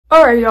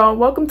Alright y'all,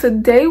 welcome to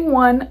day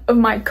one of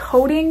my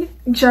coding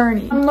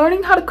journey. I'm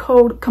learning how to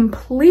code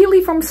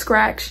completely from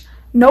scratch,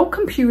 no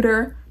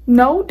computer,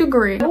 no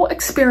degree, no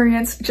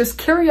experience, just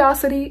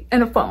curiosity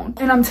and a phone.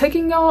 And I'm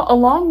taking y'all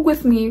along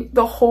with me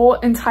the whole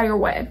entire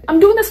way.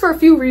 I'm doing this for a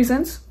few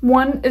reasons.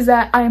 One is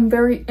that I am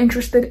very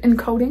interested in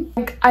coding.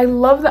 I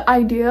love the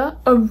idea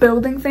of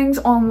building things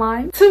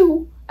online.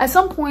 Two, at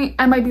some point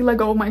I might be let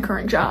go of my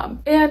current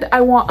job and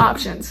I want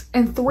options.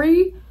 And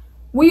three,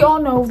 we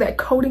all know that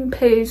coding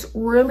pays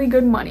really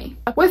good money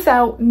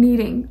without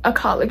needing a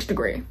college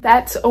degree.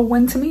 That's a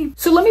win to me.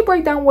 So let me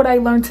break down what I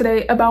learned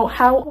today about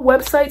how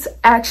websites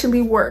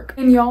actually work.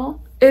 And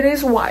y'all, it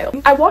is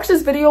wild. I watched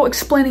this video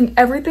explaining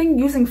everything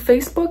using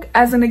Facebook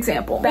as an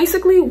example.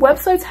 Basically,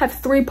 websites have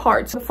three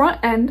parts: the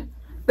front end,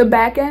 the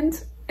back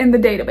end, and the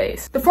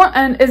database. The front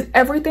end is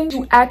everything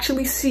you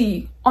actually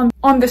see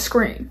on the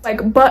screen,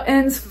 like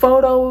buttons,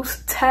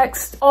 photos,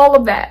 text, all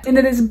of that. And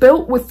it is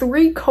built with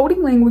three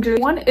coding languages.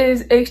 One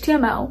is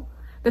HTML,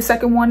 the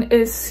second one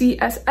is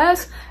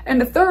CSS,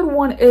 and the third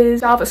one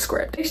is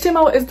JavaScript.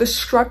 HTML is the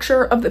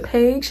structure of the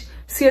page,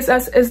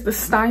 CSS is the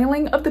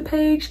styling of the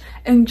page,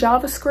 and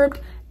JavaScript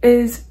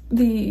is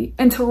the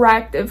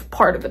interactive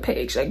part of the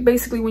page. Like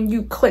basically when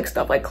you click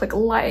stuff, like click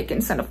like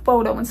and send a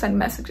photo and send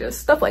messages,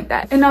 stuff like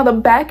that. And now the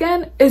back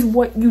end is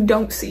what you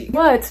don't see,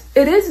 but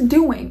it is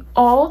doing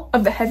all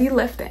of the heavy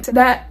lifting. So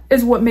that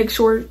is what makes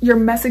sure your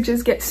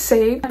messages get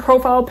saved,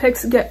 profile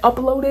pics get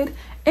uploaded,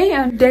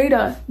 and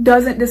data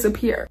doesn't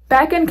disappear.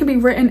 Backend can be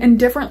written in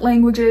different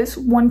languages.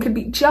 One could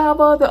be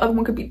Java, the other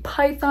one could be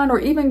Python, or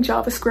even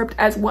JavaScript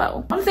as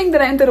well. One thing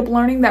that I ended up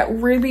learning that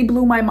really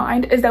blew my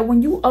mind is that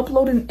when you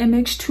upload an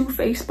image to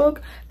Facebook,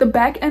 the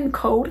backend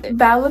code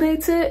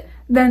validates it,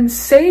 then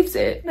saves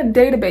it in a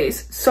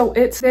database so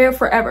it's there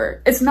forever.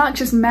 It's not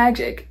just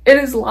magic, it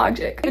is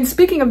logic. And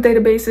speaking of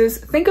databases,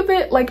 think of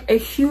it like a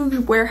huge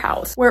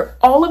warehouse where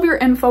all of your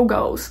info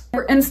goes.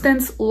 For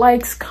instance,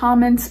 likes,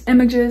 comments,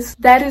 images,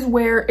 that is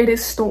where it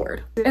is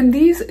stored. And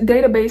these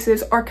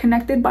databases are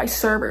connected by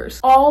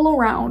servers all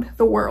around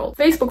the world.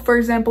 Facebook, for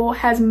example,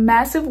 has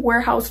massive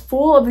warehouse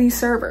full of these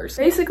servers.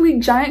 Basically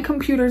giant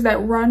computers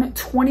that run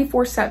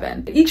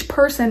 24/7. Each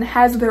person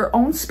has their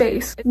own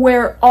space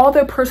where all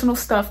their personal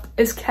stuff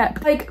is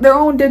kept, like their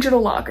own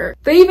digital locker.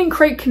 They even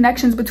create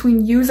connections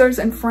between users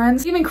and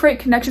friends, even create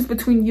connections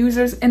between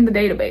users in the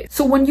database.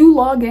 So when you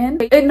log in,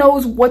 it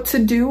knows what to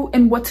do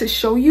and what to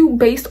show you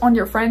based on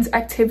your friend's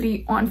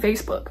activity on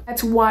Facebook.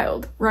 That's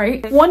wild,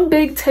 right? One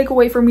big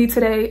takeaway for me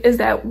today is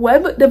that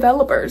web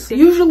developers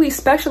usually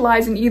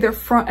specialize in either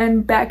front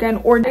end, back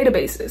end, or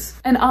databases.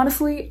 And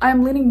honestly,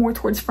 I'm leaning more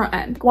towards front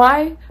end.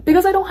 Why?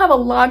 Because I don't have a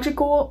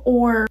logical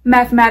or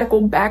mathematical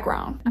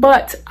background,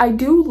 but I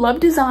do love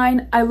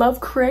design, I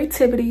love creativity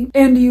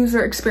and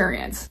user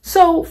experience.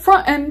 So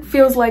front end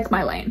feels like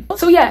my lane.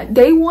 So yeah,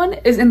 day one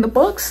is in the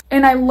books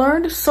and I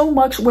learned so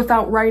much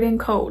without writing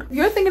code. If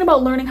you're thinking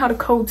about learning how to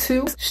code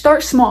too,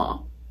 start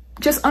small.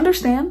 Just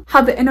understand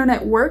how the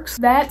internet works.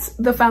 That's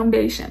the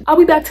foundation. I'll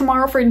be back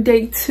tomorrow for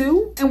day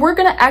two, and we're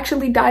gonna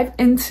actually dive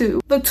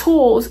into the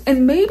tools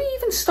and maybe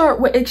even start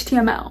with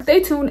HTML. Stay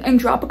tuned and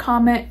drop a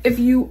comment if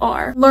you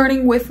are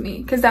learning with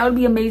me, because that would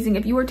be amazing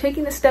if you were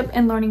taking the step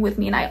and learning with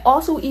me. And I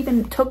also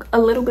even took a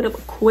little bit of a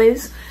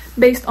quiz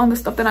based on the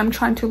stuff that I'm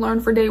trying to learn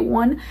for day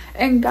one.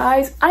 And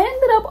guys, I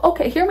ended up,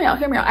 okay, hear me out.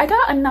 I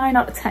got a 9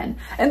 out of 10.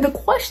 And the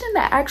question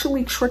that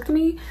actually tricked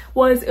me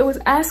was, it was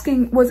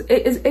asking,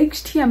 is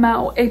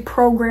HTML a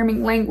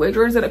programming language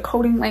or is it a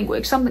coding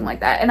language? Something like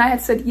that. And I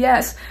had said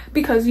yes,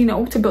 because you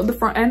know, to build the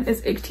front end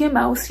is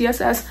HTML,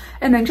 CSS,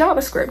 and then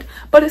JavaScript.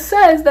 But it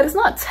says that it's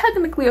not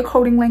technically a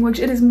coding language,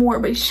 it is more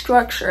of a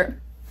structure.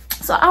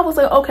 So I was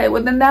like, okay,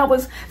 well then that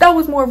was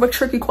more of a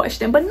tricky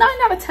question. But 9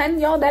 out of 10,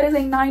 y'all, that is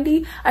a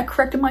 90. I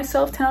corrected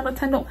myself. 10 out of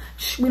 10.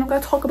 We don't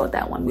gotta talk about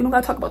that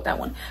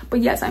one.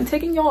 But yes, I'm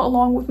taking y'all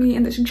along with me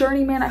in this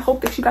journey, man. I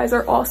hope that you guys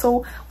are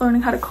also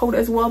learning how to code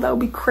as well. That would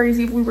be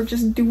crazy if we were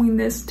just doing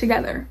this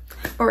together.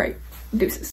 All right, deuces.